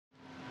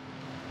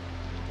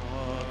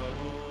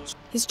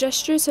His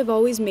gestures have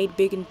always made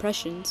big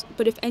impressions,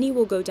 but if any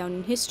will go down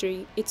in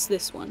history, it's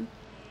this one.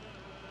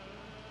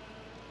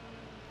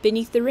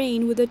 Beneath the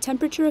rain, with a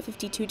temperature of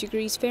 52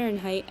 degrees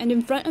Fahrenheit, and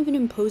in front of an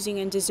imposing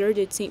and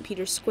deserted St.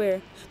 Peter's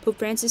Square, Pope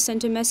Francis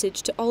sent a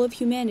message to all of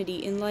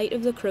humanity in light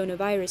of the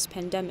coronavirus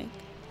pandemic.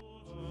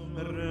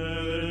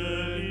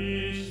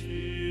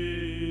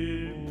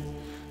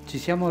 Ci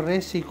siamo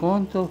resi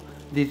conto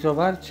di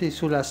trovarci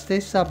sulla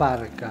stessa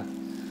barca,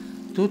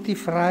 tutti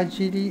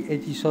fragili e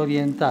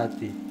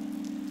disorientati,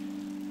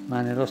 ma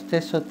nello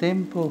stesso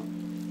tempo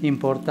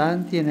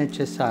importanti e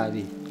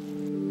necessari.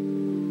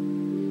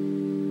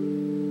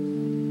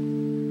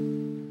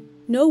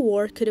 No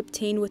war could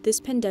obtain what this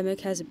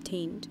pandemic has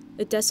obtained,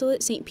 a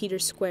desolate St.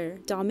 Peter's Square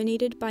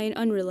dominated by an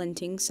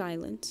unrelenting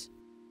silence.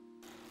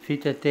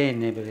 Fitte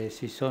tenebre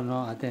si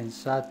sono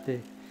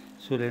addensate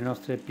sulle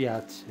nostre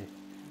piazze,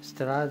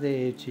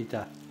 strade e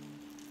città.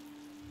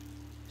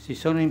 Si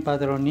sono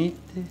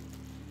impadronite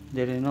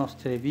delle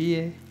nostre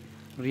vie,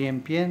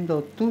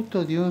 riempiendo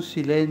tutto di un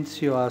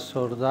silenzio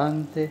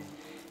assordante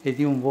e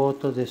di un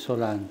vuoto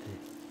desolante,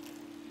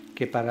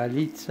 che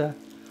paralizza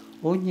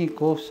ogni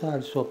cosa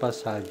al suo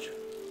passaggio.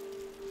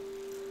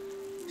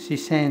 Si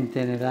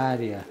sente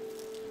nell'aria,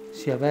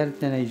 si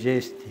avverte nei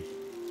gesti,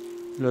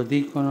 lo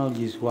dicono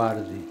gli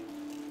sguardi.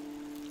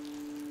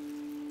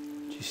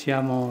 Ci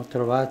siamo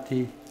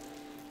trovati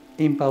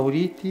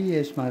impauriti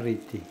e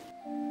smarriti.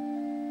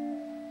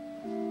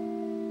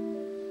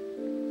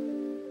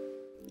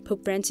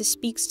 Pope Francis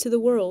speaks to the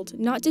world,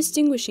 not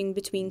distinguishing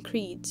between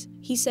creeds.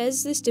 He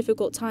says this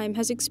difficult time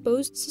has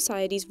exposed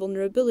society's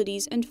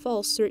vulnerabilities and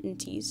false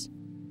certainties.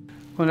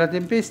 Con la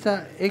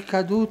tempesta è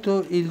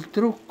caduto il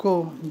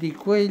trucco di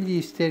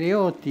quegli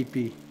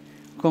stereotipi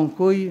con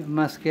cui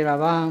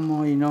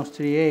mascheravamo i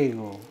nostri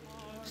ego,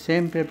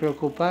 sempre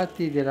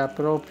preoccupati della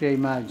propria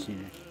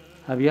immagine.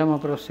 Abbiamo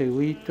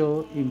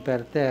proseguito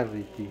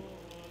imperterriti,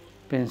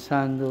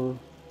 pensando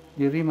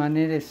di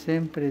rimanere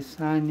sempre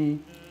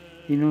sani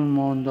in un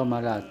mondo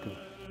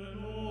malato.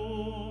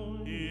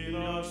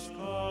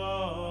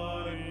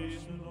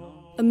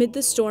 Amid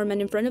the storm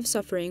and in front of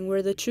suffering,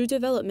 where the true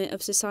development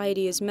of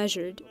society is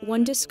measured,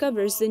 one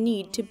discovers the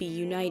need to be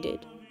united.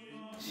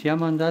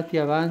 Siamo andati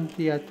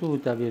avanti a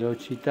tutta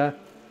velocità,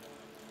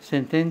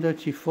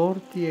 sentendoci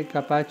forti e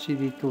capaci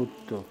di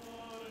tutto.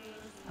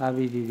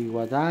 Avidi di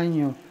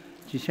guadagno,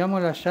 ci siamo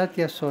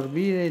lasciati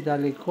assorbire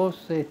dalle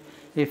cose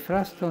e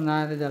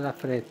frastonare dalla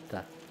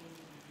fretta.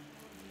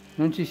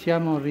 Non ci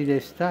siamo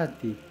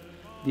ridestati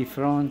di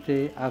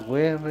fronte a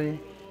guerre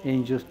e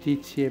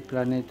ingiustizie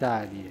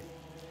planetarie.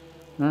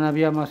 Non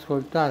abbiamo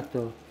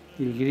ascoltato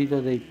il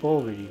grido dei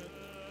poveri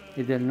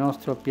e del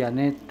nostro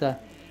pianeta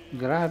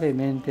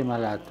gravemente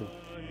malato.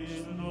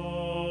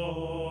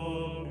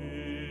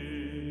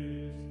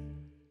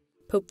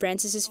 Pope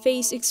Francis's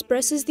face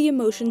expresses the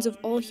emotions of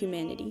all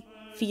humanity: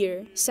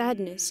 fear,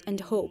 sadness, and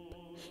hope.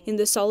 In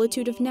the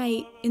solitude of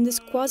night, in this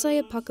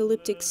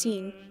quasi-apocalyptic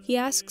scene, he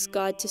asks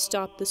God to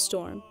stop the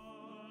storm.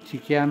 Ci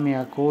chiami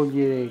a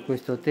cogliere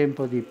questo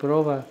tempo di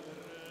prova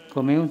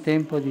come un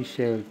tempo di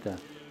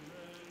scelta.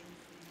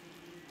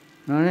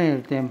 Non è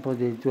il tempo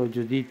del tuo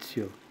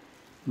giudizio,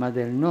 ma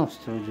del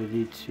nostro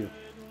giudizio.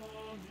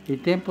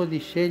 Il tempo di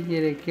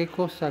scegliere che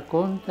cosa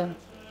conta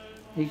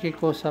e che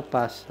cosa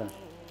passa,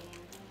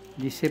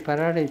 di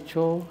separare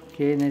ciò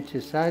che è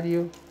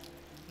necessario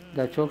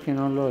da ciò che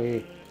non lo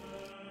è.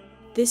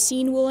 This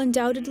scene will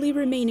undoubtedly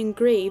remain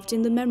engraved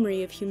in the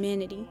memory of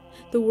humanity.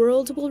 The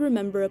world will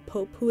remember a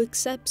Pope who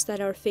accepts that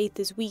our faith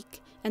is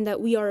weak and that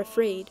we are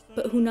afraid,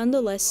 but who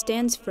nonetheless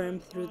stands firm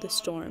through the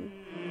storm.